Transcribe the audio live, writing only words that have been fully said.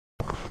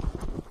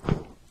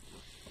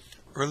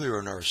Earlier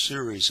in our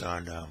series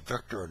on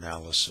vector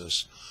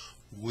analysis,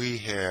 we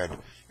had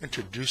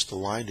introduced the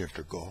line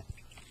integral,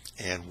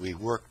 and we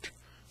worked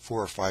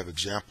 4 or 5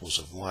 examples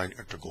of line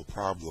integral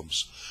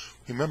problems.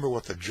 Remember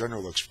what the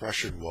general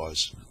expression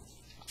was.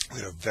 We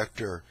had a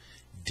vector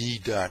d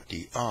dot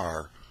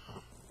dr,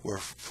 where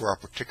for a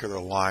particular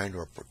line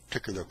or a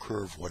particular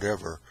curve,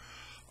 whatever,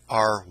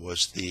 r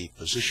was the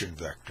position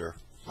vector,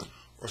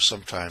 or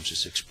sometimes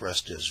it's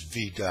expressed as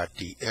v dot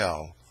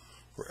dl,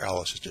 where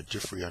L is just a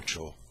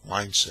differential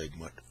line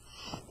segment.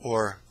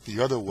 Or the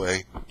other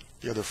way,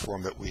 the other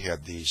form that we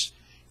had these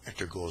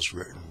integrals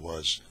written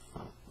was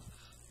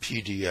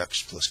p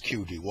dx plus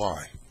q dy.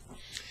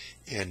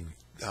 In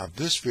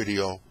this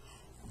video,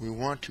 we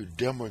want to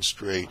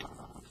demonstrate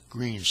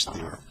Green's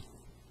theorem,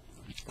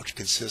 which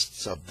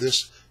consists of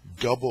this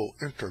double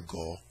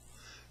integral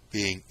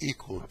being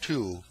equal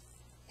to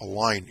a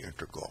line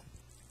integral.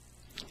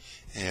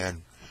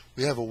 And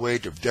we have a way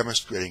of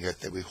demonstrating it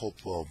that we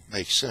hope will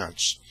make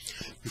sense.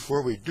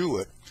 Before we do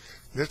it,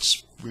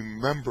 let's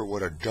remember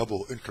what a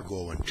double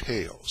integral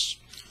entails.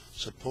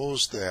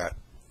 Suppose that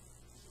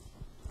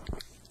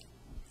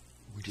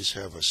we just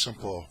have a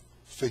simple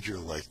figure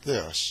like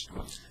this,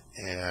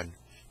 and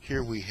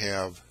here we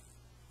have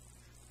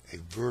a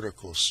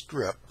vertical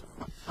strip.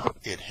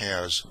 It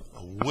has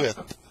a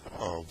width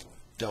of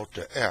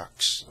delta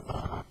x,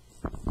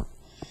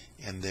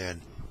 and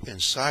then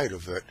inside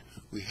of it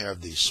we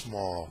have these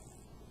small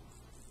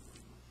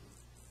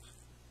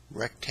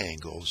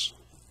rectangles,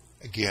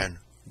 again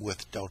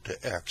with delta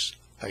x,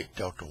 height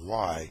delta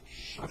y.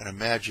 And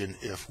imagine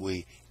if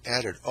we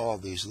added all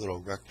these little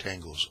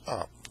rectangles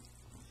up,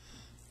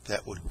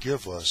 that would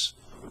give us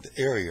the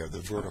area of the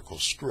vertical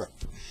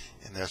strip,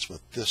 and that's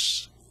what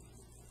this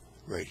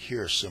right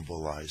here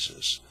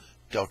symbolizes.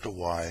 Delta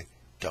y,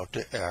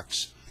 delta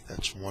x,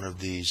 that's one of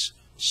these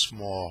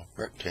small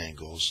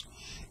rectangles,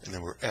 and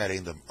then we're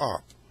adding them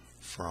up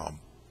from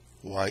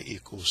y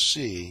equals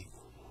c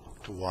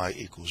to y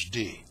equals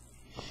d,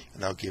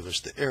 and that'll give us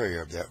the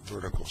area of that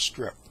vertical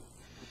strip.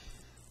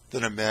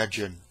 Then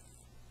imagine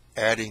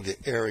adding the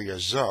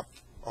areas up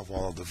of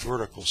all of the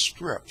vertical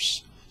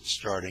strips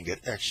starting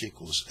at x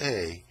equals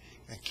a,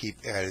 and keep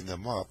adding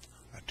them up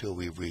until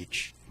we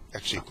reach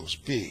x equals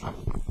b.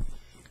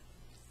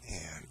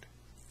 And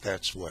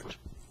that's what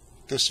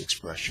this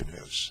expression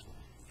is.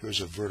 Here's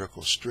a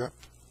vertical strip.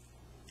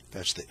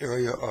 That's the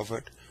area of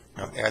it.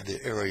 Now add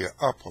the area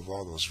up of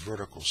all those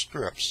vertical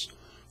strips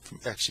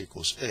from x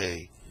equals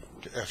a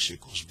to x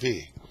equals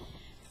b.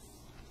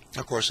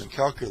 Of course, in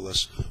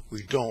calculus,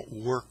 we don't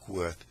work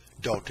with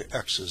delta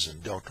x's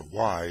and delta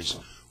y's.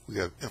 We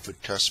have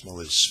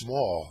infinitesimally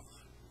small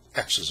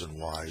x's and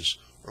y's,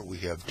 or we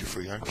have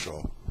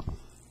differential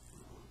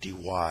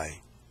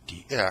dy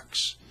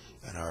dx,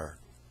 and our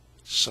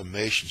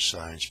summation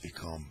signs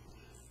become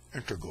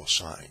integral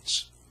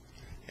signs.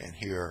 And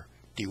here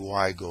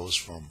dy goes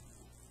from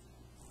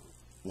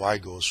y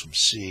goes from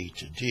c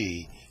to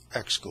d,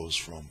 x goes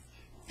from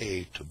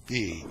a to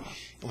b,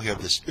 and we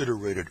have this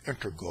iterated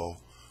integral.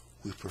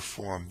 We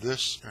perform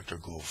this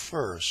integral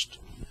first,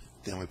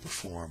 then we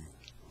perform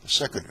the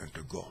second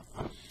integral.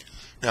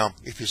 Now,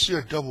 if you see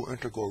a double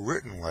integral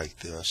written like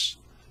this,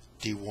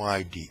 dy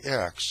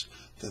dx,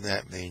 then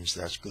that means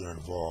that's going to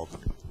involve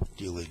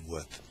dealing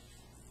with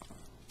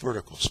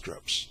vertical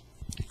strips.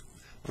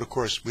 But of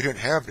course, we didn't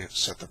have to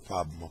set the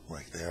problem up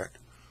like that.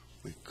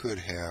 We could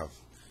have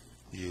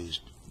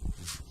used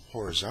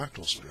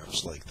horizontal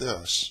strips like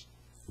this,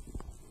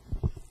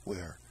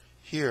 where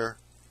here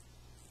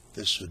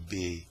this would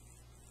be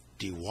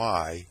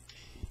dy,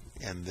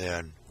 and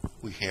then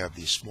we have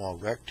these small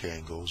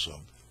rectangles of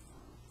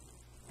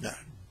not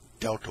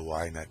delta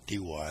y, not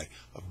dy,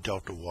 of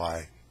delta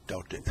y,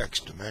 delta x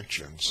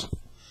dimensions.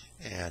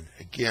 And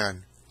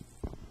again,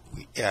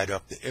 we add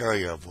up the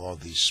area of all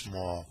these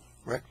small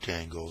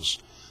rectangles,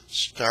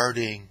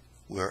 starting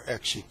where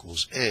x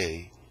equals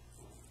a,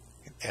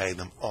 and adding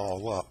them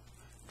all up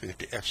to get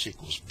to x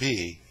equals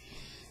b.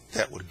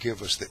 That would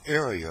give us the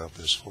area of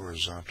this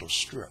horizontal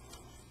strip.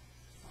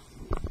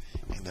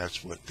 And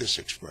that's what this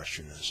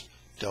expression is.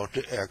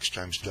 Delta x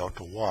times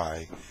delta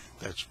y,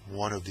 that's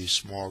one of these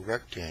small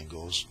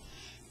rectangles.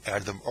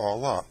 Add them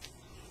all up,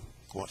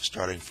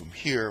 starting from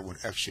here when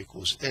x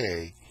equals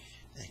a,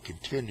 and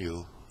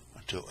continue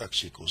until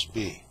x equals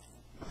b.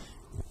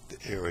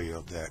 The area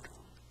of that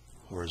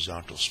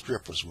horizontal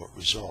strip is what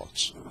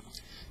results.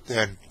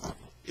 Then,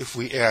 if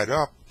we add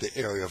up the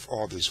area of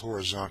all these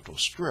horizontal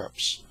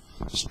strips,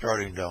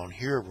 starting down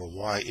here where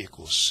y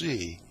equals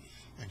c,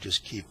 and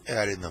just keep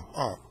adding them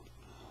up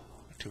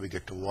until we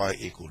get to y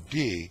equal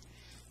d,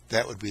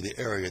 that would be the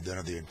area then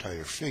of the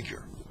entire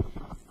figure.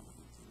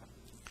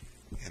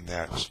 And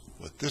that's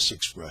what this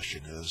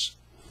expression is.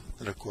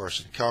 And of course,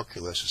 in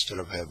calculus, instead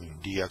of having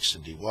dx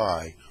and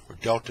dy, or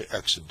delta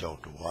x and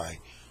delta y,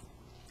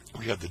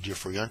 we have the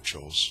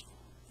differentials.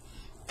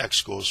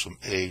 X goes from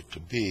a to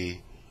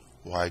b,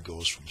 y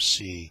goes from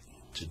c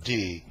to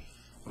d,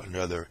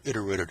 another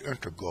iterated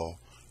integral.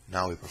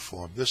 Now we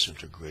perform this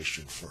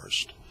integration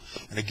first.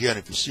 And again,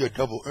 if you see a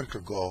double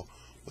integral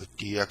with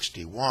dx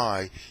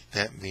dy,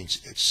 that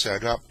means it's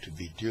set up to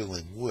be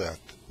dealing with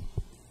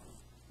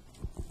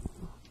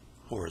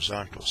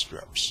horizontal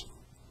strips.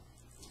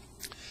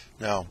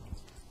 Now,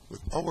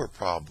 with our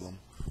problem,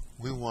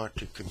 we want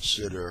to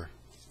consider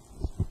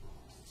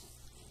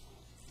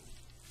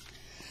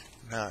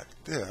not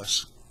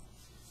this,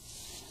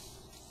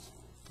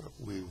 but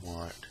we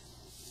want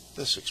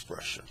this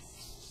expression,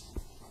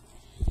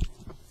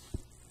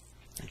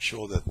 and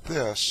show that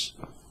this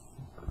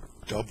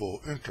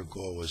double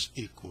integral is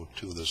equal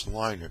to this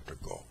line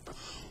integral.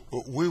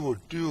 What we will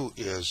do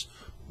is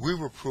we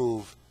will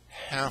prove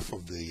half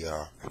of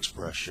the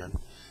expression,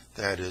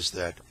 that is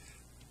that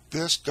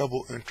this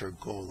double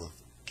integral of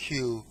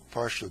q,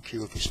 partial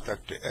q with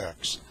respect to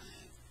x,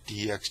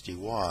 dx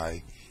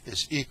dy,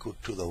 is equal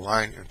to the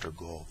line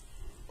integral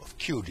of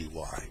q dy.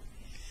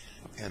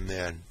 And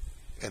then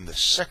in the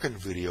second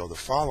video, the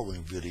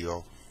following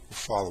video, we'll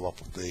follow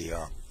up with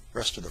the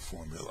rest of the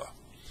formula.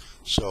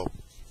 So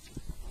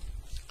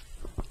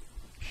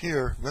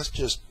here, let's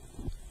just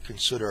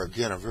consider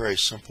again a very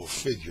simple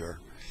figure,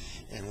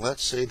 and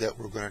let's say that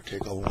we're going to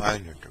take a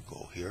line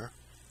integral here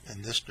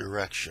in this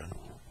direction,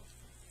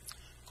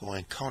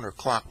 going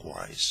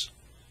counterclockwise.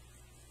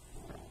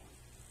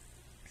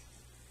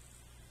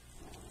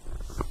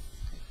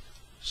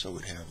 So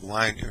we'd have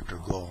line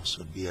integral,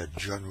 so it'd be a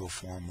general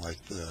form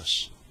like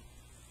this.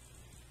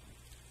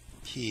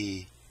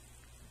 P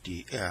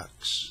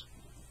dx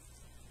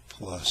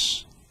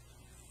plus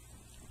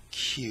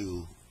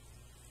q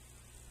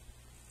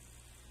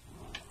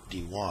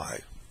dy.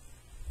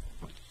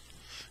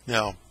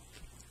 Now,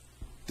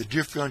 the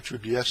differential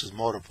dx is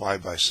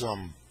multiplied by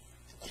some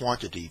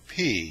quantity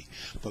p,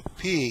 but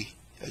p,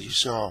 as you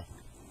saw,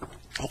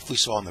 hopefully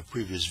saw in the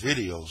previous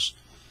videos,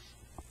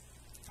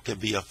 can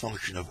be a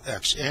function of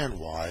x and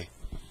y,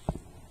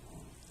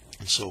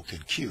 and so can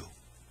q.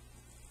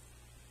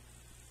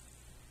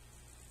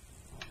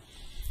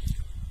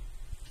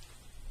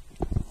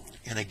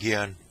 And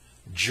again,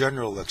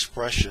 general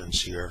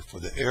expressions here for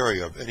the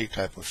area of any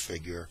type of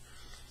figure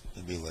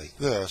can be like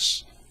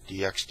this: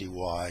 dx dy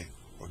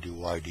or dy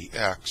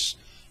dx.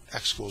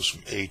 X goes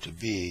from a to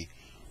b,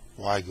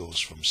 y goes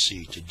from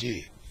c to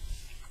d.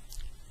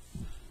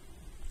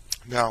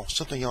 Now,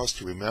 something else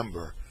to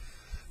remember.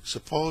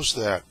 Suppose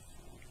that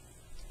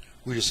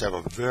we just have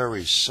a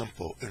very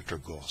simple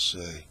integral,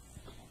 say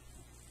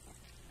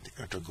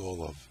the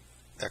integral of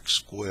x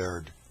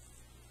squared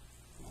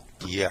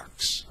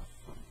dx.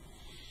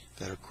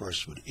 That, of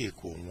course, would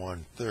equal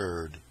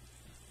 1/3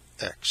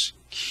 x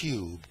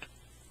cubed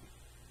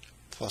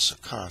plus a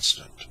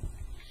constant.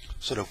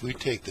 So that if we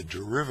take the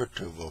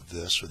derivative of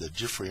this, or the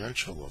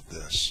differential of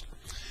this,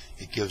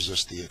 it gives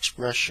us the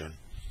expression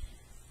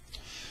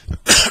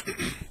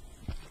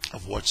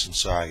of what's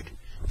inside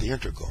the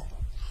integral.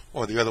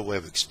 Or the other way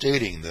of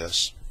stating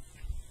this,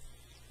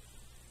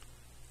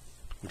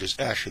 which is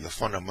actually the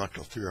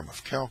fundamental theorem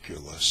of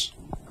calculus,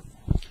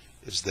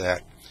 is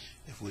that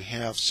if we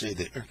have, say,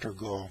 the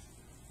integral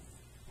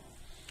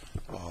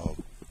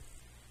of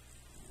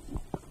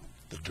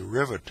the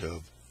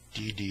derivative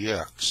d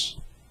dx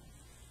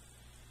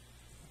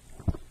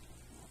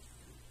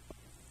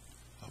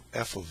of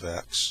f of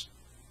x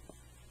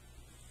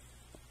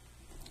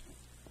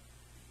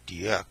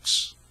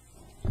dx,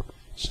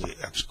 say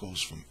x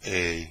goes from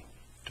a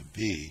to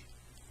b,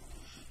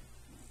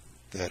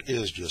 that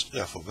is just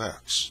f of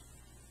x.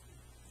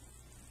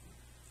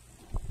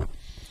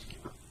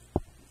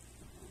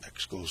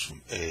 X goes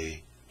from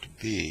a to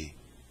b,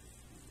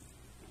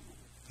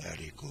 that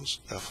equals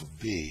f of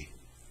b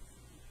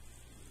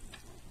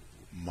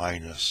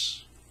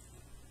minus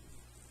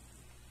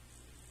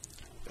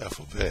f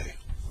of a.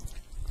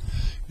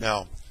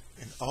 Now,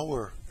 in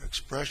our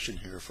expression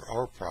here for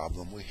our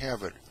problem, we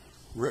have it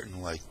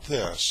written like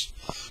this,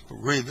 but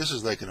really this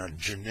is like in a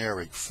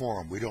generic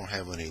form. We don't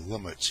have any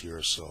limits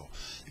here, so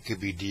it could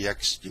be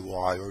dx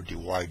dy or dy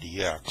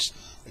dx,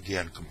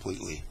 again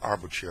completely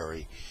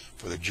arbitrary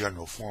for the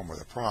general form of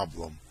the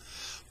problem.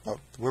 But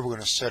where we're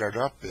going to set it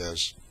up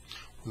is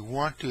we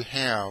want to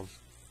have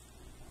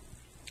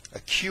a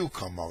q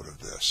come out of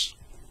this.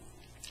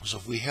 So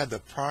if we had the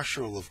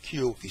partial of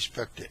q with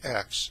respect to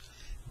x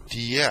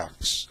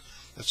dx,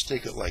 let's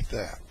take it like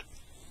that.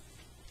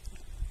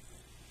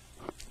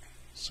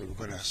 So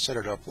we're going to set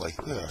it up like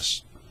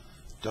this: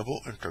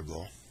 double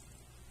integral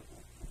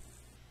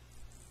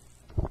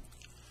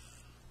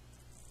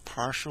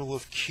partial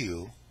of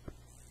q,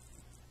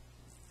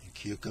 and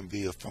q can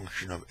be a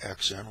function of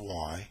x and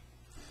y,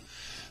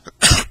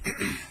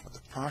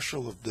 the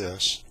partial of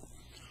this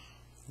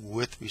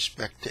with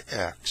respect to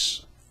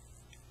x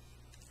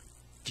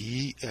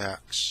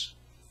dx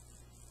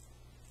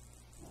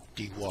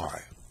dy.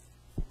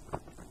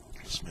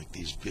 Let's make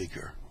these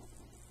bigger.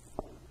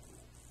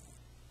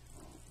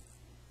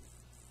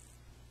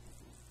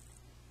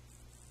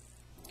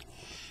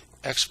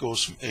 X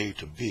goes from a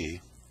to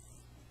b,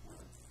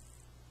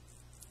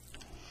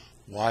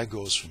 y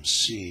goes from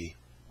c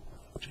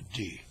to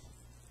d.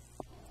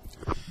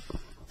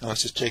 Now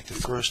let's just take the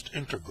first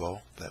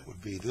integral, that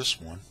would be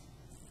this one,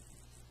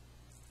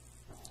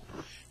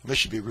 This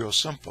should be real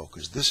simple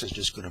because this is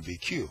just going to be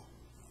q.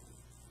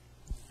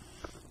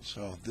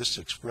 So this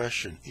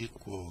expression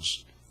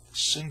equals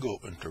single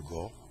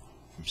integral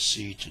from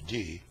c to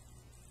d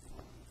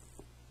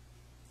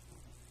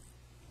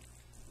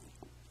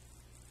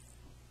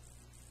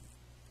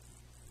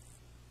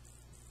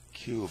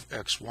q of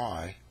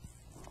xy.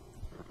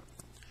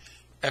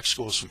 X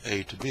goes from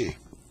a to b.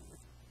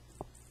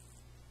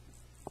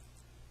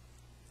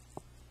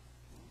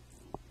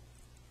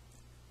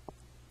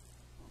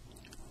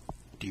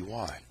 dy.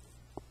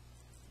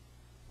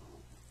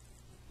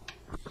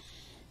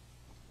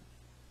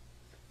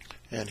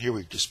 And here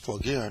we just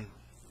plug in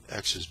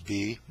x is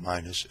b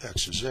minus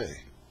x is a.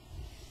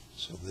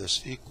 So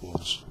this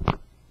equals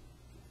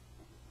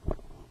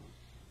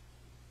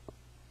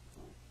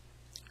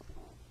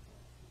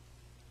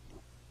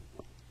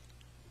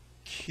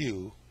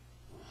q,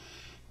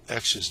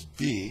 x is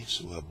b,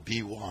 so we'll have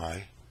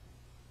by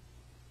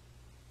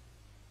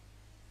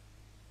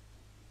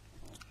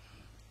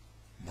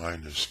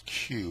minus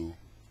q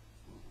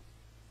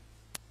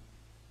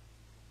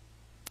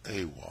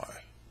ay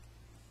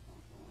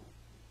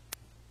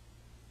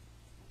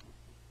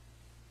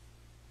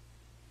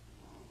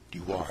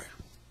dy.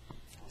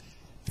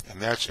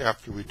 And that's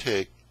after we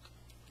take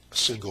a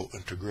single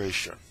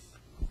integration,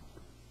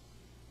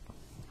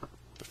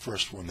 the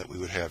first one that we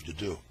would have to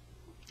do.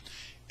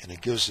 And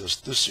it gives us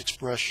this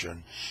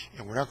expression,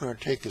 and we're not going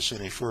to take this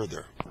any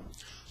further.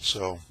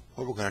 So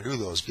what we're going to do,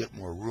 though, is get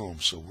more room.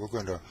 So we're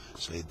going to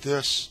say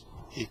this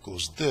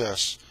equals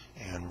this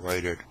and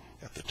write it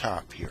at the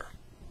top here.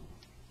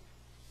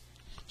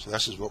 So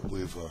this is what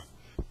we've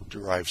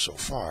derived so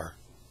far.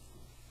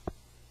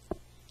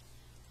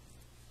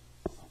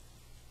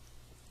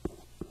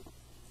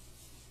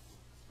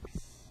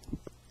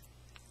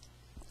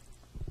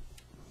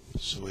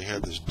 So we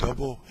have this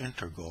double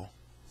integral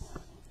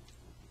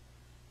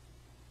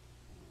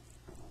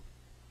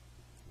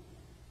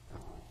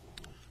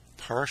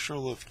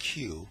partial of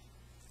q.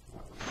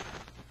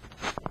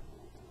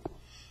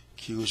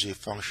 Q is a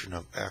function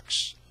of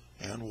x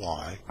and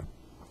y.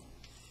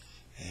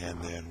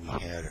 And then we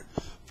had it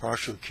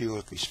partial q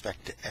with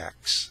respect to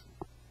x.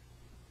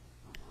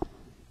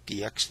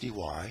 Dx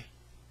dy.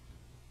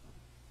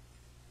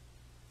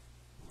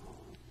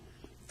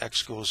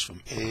 X goes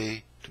from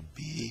a to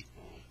b.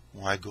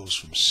 Y goes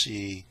from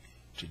c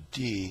to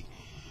d.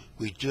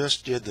 We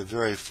just did the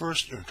very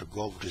first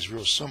integral, which is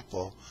real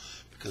simple,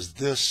 because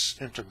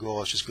this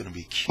integral is just going to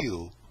be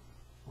q.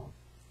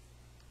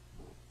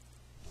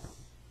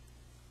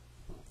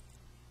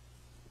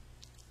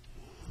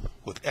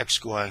 With x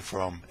going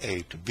from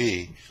a to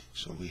b,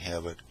 so we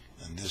have it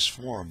in this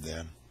form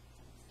then.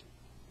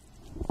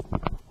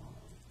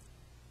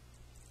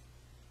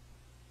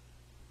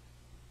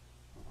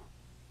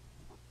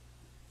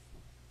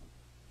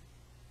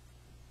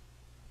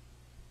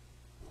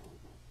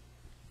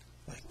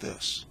 Like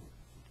this.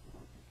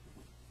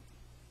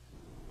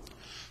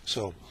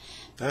 So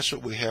that's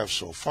what we have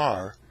so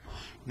far.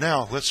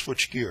 Now let's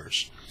switch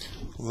gears.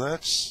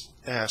 Let's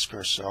ask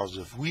ourselves,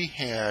 if we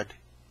had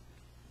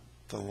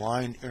the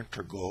line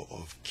integral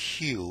of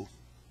q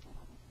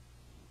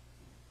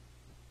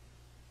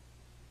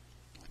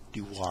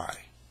dy,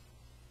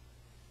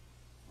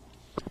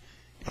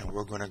 and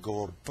we're going to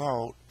go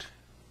about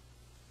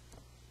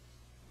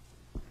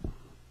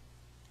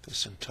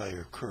this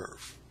entire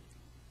curve.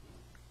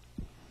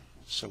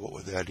 So what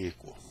would that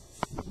equal?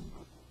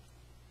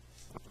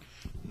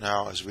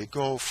 Now as we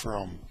go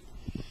from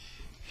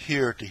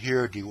here to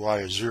here, dy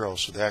is 0,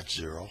 so that's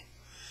 0.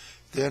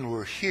 Then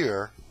we're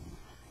here,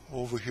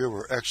 over here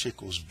where x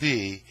equals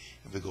b,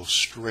 and we go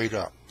straight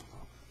up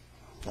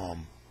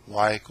from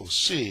y equals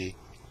c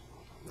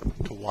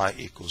to y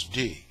equals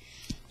d.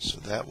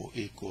 So that will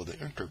equal the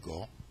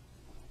integral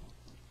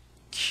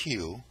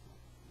q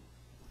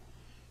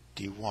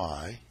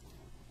dy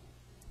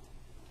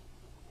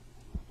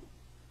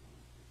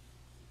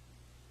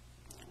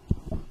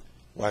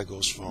y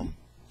goes from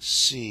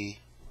c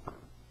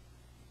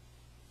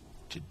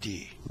to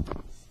d.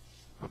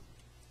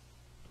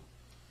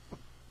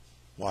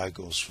 Y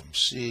goes from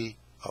c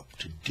up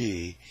to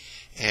d,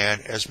 and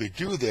as we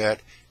do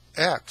that,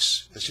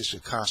 x is just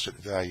a constant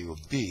value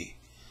of b.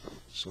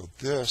 So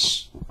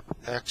this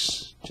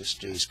x just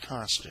stays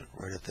constant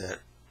right at that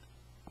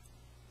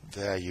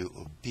value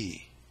of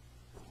b.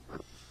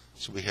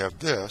 So we have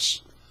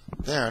this,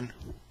 then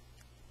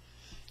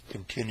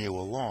continue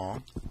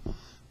along.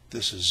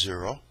 This is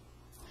 0.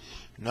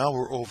 Now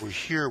we're over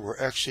here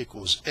where x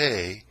equals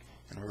a,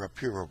 and we're up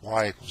here where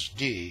y equals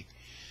d.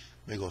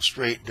 We go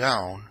straight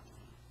down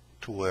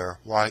to where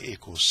y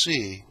equals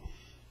c.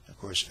 Of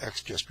course,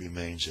 x just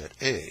remains at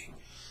a.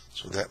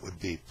 So that would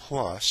be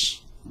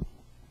plus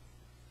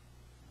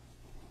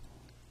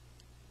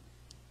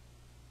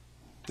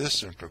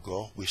this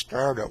integral. We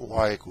started at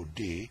y equals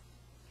d,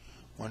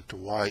 went to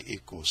y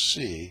equals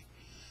c,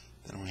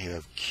 then we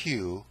have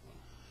q.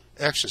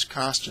 X is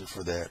constant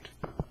for that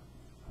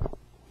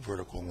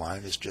vertical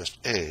line, is just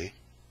a.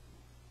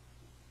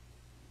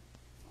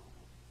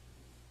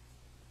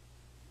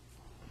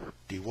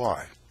 Dy.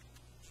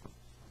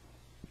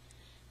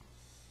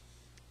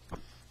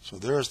 So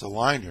there's the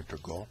line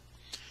integral,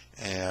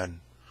 and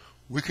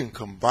we can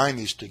combine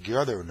these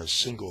together in a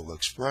single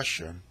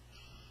expression,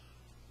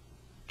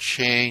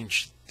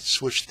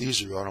 switch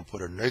these around and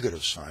put a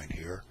negative sign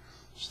here.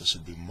 So this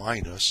would be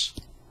minus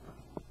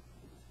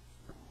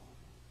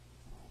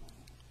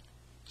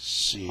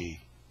CD.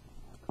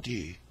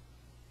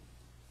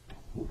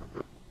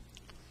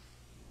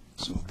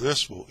 So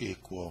this will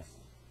equal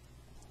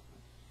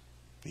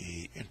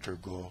the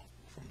integral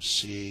from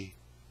C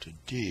to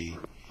D,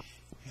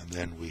 and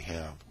then we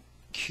have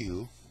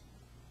Q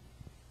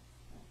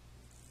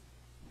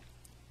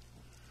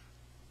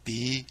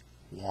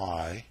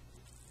by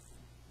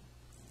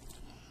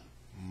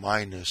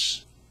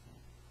minus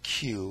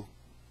Q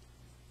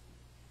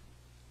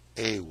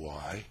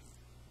ay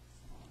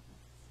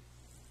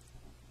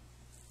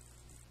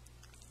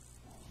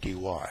dy.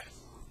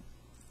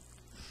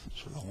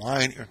 So the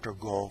line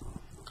integral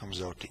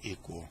comes out to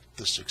equal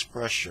this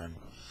expression,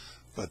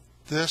 but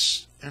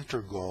this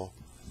integral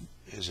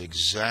is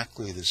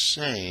exactly the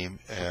same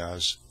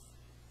as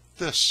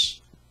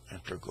this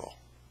integral.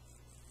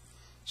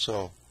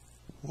 So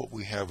what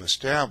we have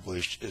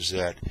established is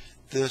that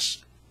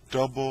this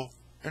double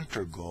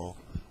integral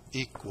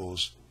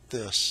equals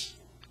this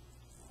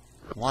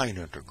line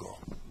integral.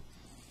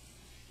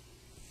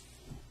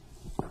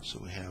 So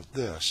we have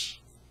this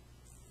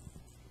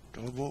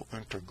double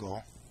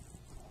integral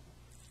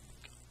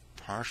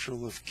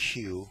partial of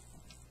Q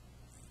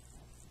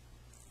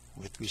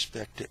with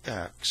respect to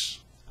x.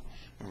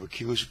 Remember,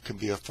 Q can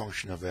be a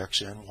function of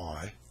x and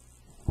y.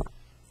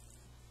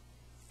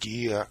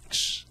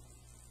 Dx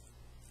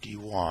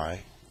dy,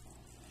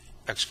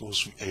 x goes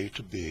from A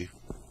to B,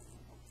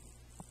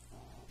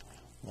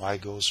 y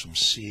goes from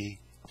C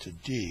to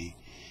D,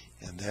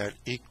 and that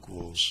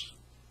equals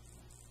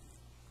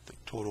the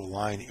total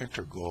line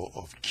integral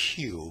of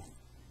Q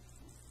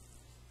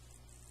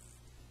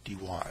dy.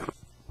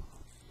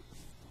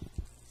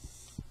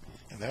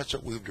 And that's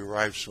what we've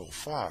derived so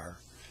far,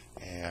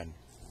 and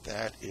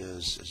that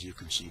is, as you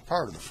can see,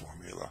 part of the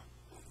formula,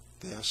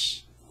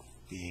 this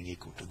being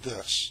equal to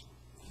this.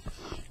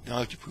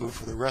 Now to prove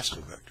for the rest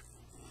of it.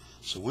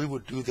 So we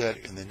would do that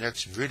in the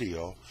next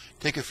video.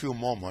 Take a few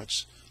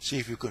moments, see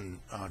if you can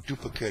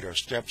duplicate our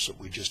steps that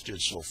we just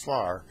did so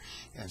far,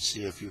 and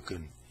see if you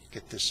can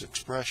get this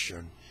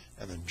expression,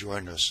 and then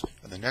join us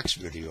in the next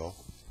video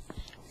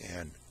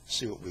and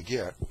see what we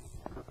get.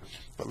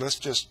 But let's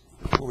just,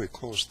 before we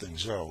close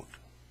things out,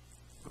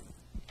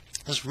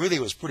 this really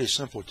was pretty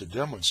simple to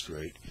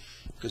demonstrate,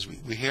 because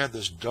we had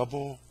this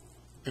double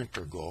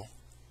integral,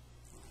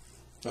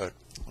 but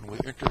when we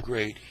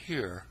integrate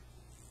here,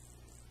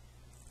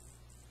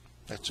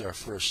 that's our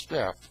first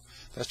step.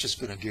 That's just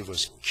going to give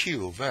us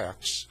Q of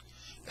x.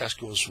 X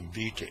goes from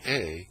B to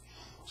A,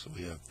 so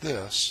we have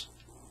this.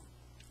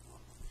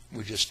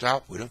 We just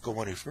stopped, we didn't go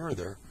any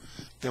further.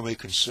 Then we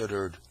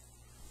considered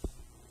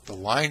the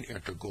line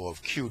integral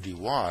of Q dy,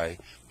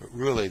 but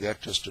really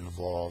that just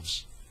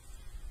involves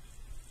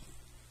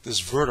this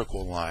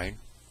vertical line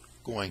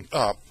going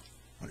up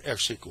when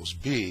x equals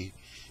B,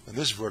 and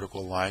this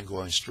vertical line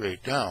going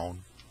straight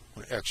down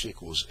when x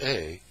equals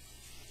A.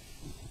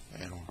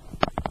 And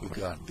we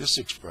got this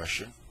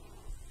expression,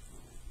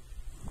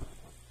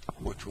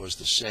 which was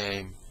the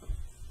same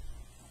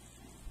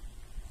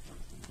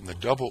from the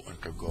double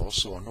integral,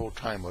 so in no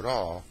time at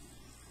all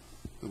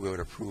we were able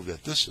to prove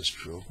that this is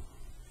true.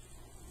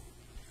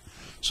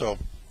 So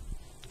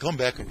come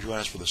back and join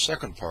us for the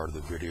second part of the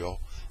video,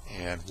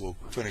 and we'll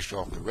finish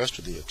off the rest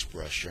of the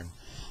expression.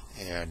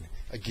 And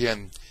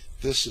again,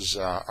 this is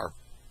our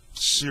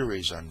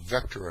series on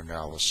vector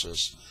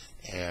analysis,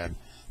 and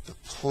the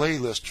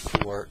playlist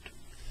for it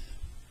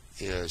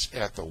is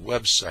at the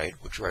website,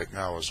 which right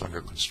now is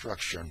under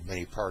construction,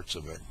 many parts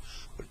of it,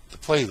 but the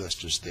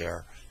playlist is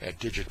there at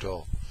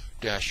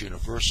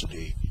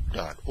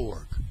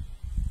digital-university.org.